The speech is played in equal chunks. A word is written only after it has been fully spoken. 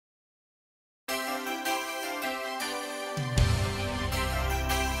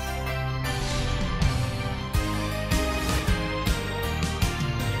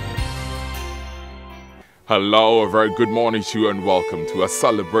Hello, a very good morning to you and welcome to a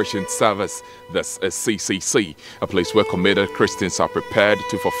celebration service. This is CCC, a place where committed Christians are prepared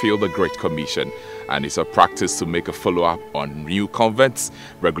to fulfill the Great Commission. And it's a practice to make a follow-up on new converts,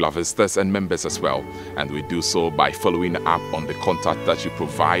 regular visitors and members as well. And we do so by following up on the contact that you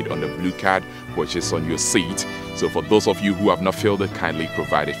provide on the blue card, which is on your seat. So for those of you who have not filled it, kindly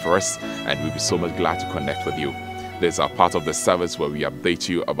provide it for us and we'll be so much glad to connect with you. These are part of the service where we update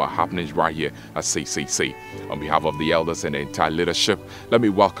you about happenings right here at CCC. On behalf of the elders and the entire leadership, let me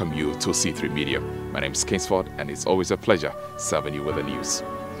welcome you to C3 Media. My name is Kingsford and it's always a pleasure serving you with the news.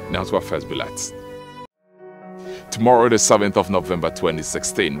 Now to our first bullet. Tomorrow, the 7th of November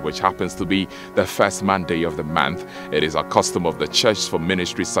 2016, which happens to be the first Monday of the month, it is a custom of the church for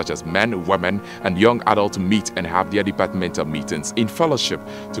ministries such as men, women, and young adults to meet and have their departmental meetings in fellowship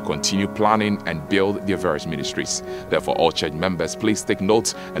to continue planning and build their various ministries. Therefore, all church members, please take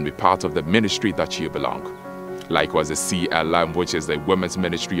note and be part of the ministry that you belong. Likewise, the CLM, which is the women's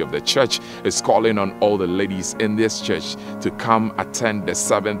ministry of the church, is calling on all the ladies in this church to come attend the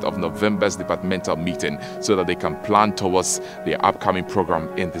 7th of November's departmental meeting so that they can plan towards their upcoming program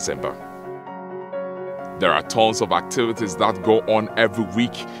in December. There are tons of activities that go on every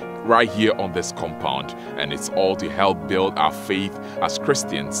week right here on this compound, and it's all to help build our faith as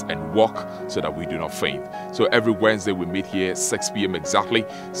Christians and walk so that we do not faint. So every Wednesday we meet here 6 p.m. exactly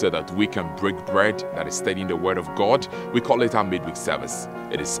so that we can break bread that is studying the Word of God. We call it our midweek service.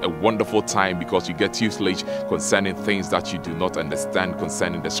 It is a wonderful time because you get tutelage concerning things that you do not understand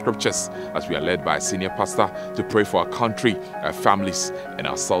concerning the scriptures, as we are led by a senior pastor to pray for our country, our families, and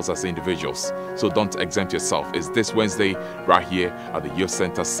ourselves as individuals. So don't exempt yourself. It's this Wednesday right here at the Youth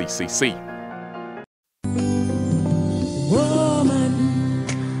Center CCC.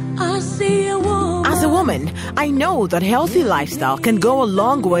 As a woman, I know that healthy lifestyle can go a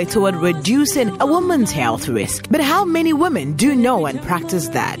long way toward reducing a woman's health risk. But how many women do know and practice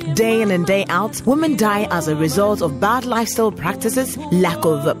that? Day in and day out, women die as a result of bad lifestyle practices, lack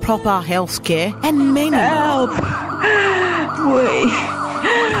of proper health care, and many more. Help! Wait,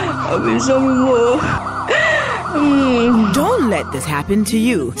 I've been so more. Don't let this happen to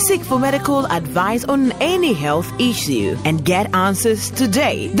you. Seek for medical advice on any health issue and get answers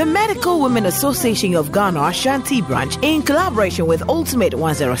today. The Medical Women Association of Ghana Ashanti Branch, in collaboration with Ultimate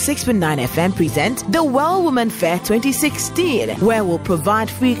 106.9 FM, present the Well Woman Fair 2016, where we'll provide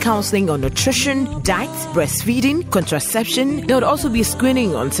free counseling on nutrition, diet, breastfeeding, contraception. There will also be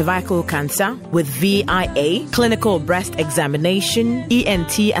screening on cervical cancer with VIA, clinical breast examination,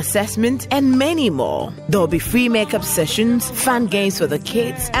 ENT assessment, and many more. There will be free makeup sessions, fun games for the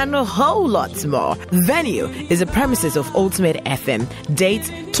kids, and a whole lot more. Venue is the premises of Ultimate FM.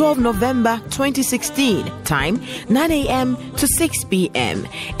 Date 12 November 2016. Time 9 a.m. to 6 p.m.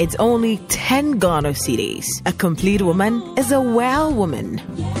 It's only 10 Ghana cedis. A complete woman is a well woman.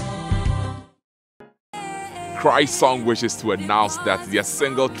 Christ Song wishes to announce that their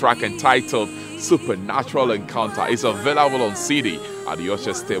single track entitled Supernatural Encounter is available on CD at the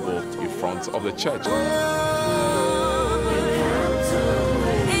usher's table in front of the church.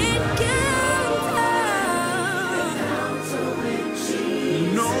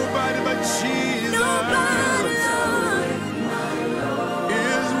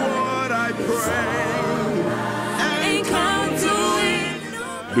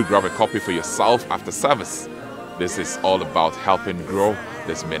 Do grab a copy for yourself after service. This is all about helping grow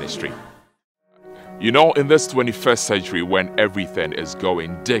this ministry. You know, in this 21st century, when everything is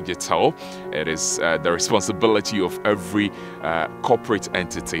going digital, it is the responsibility of every corporate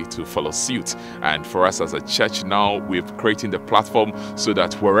entity to follow suit. And for us as a church now, we're creating the platform so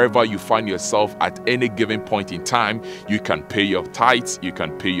that wherever you find yourself at any given point in time, you can pay your tithes, you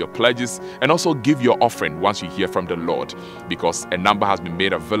can pay your pledges, and also give your offering once you hear from the Lord. Because a number has been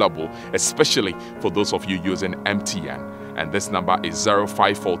made available, especially for those of you using MTN. And this number is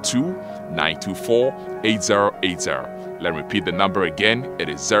 0542-924-8080. Let me repeat the number again. It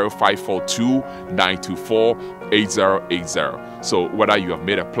is 0542-924-8080. So whether you have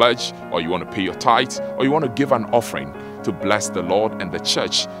made a pledge or you want to pay your tithe or you want to give an offering to bless the Lord and the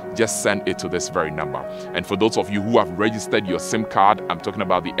church, just send it to this very number. And for those of you who have registered your SIM card, I'm talking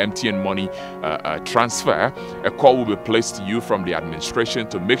about the MTN money transfer, a call will be placed to you from the administration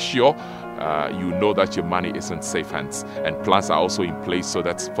to make sure you know that your money is in safe hands. And plans are also in place so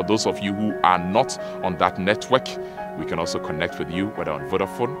that for those of you who are not on that network, we can also connect with you, whether on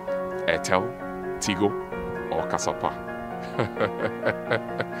Vodafone, Airtel, Tigo, or Kasapa.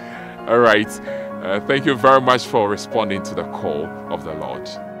 All right. Thank you very much for responding to the call of the Lord.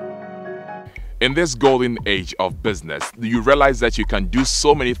 In this golden age of business, you realize that you can do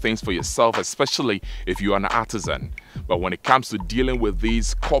so many things for yourself, especially if you are an artisan. But when it comes to dealing with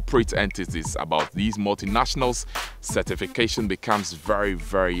these corporate entities, about these multinationals, certification becomes very,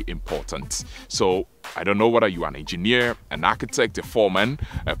 very important. So I don't know whether you are an engineer, an architect, a foreman,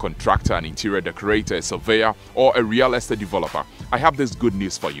 a contractor, an interior decorator, a surveyor, or a real estate developer. I have this good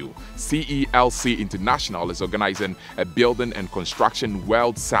news for you. CELC International is organizing a Building and Construction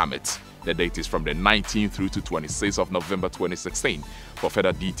World Summit. The date is from the 19th through to 26th of November 2016. For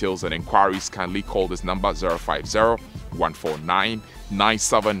further details and inquiries, kindly call this number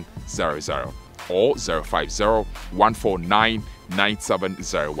 050-149-9700 or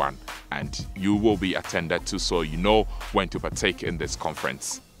 050-149-9701, and you will be attended to, so you know when to partake in this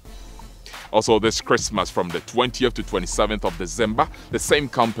conference. Also, this Christmas from the 20th to 27th of December, the same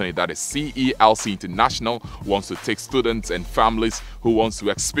company, that is CELC International, wants to take students and families who wants to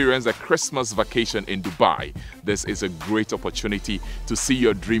experience a Christmas vacation in Dubai. This is a great opportunity to see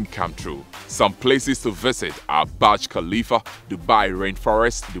your dream come true. Some places to visit are Burj Khalifa, Dubai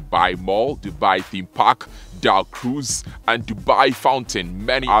Rainforest, Dubai Mall, Dubai Theme Park, Dow Cruise, and Dubai Fountain,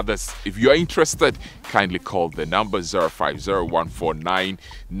 many others. If you are interested, kindly call the number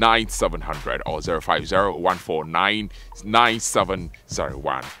 050-149-9700 or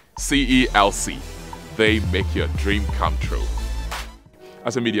 050-149-9701. CELC, they make your dream come true.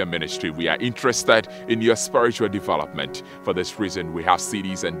 As a media ministry, we are interested in your spiritual development. For this reason, we have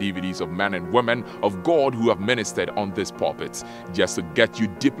CDs and DVDs of men and women of God who have ministered on this pulpit, just to get you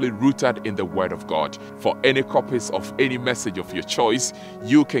deeply rooted in the Word of God. For any copies of any message of your choice,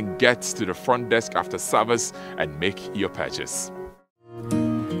 you can get to the front desk after service and make your purchase.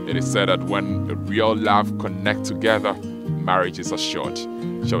 It is said that when real love connect together, marriage is assured.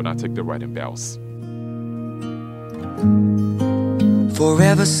 Shall we now take the wedding bells?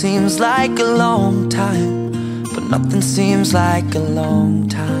 Forever seems like a long time, but nothing seems like a long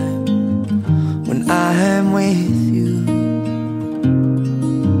time when I am with you.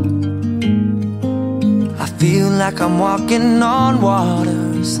 I feel like I'm walking on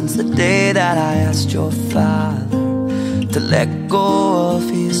water since the day that I asked your father to let go of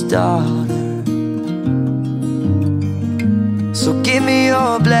his daughter. So give me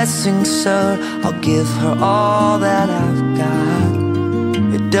your blessing, sir, I'll give her all that I've got.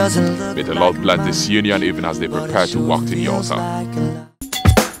 May the Lord bless this union even as they prepare to walk to the altar.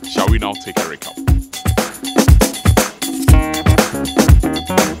 Shall we now take a recap?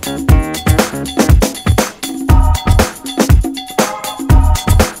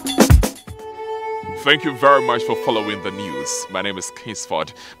 Thank you very much for following the news. My name is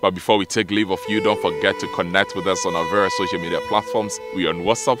Kingsford. But before we take leave of you, don't forget to connect with us on our various social media platforms. We are on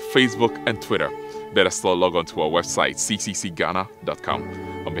WhatsApp, Facebook, and Twitter. Better still, log on to our website, cccghana.com.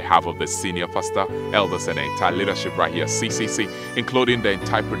 On behalf of the senior pastor, elders, and the entire leadership right here at CCC, including the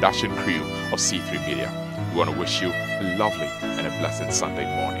entire production crew of C3 Media, we want to wish you a lovely and a blessed Sunday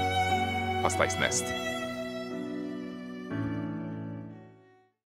morning. Pastor is next.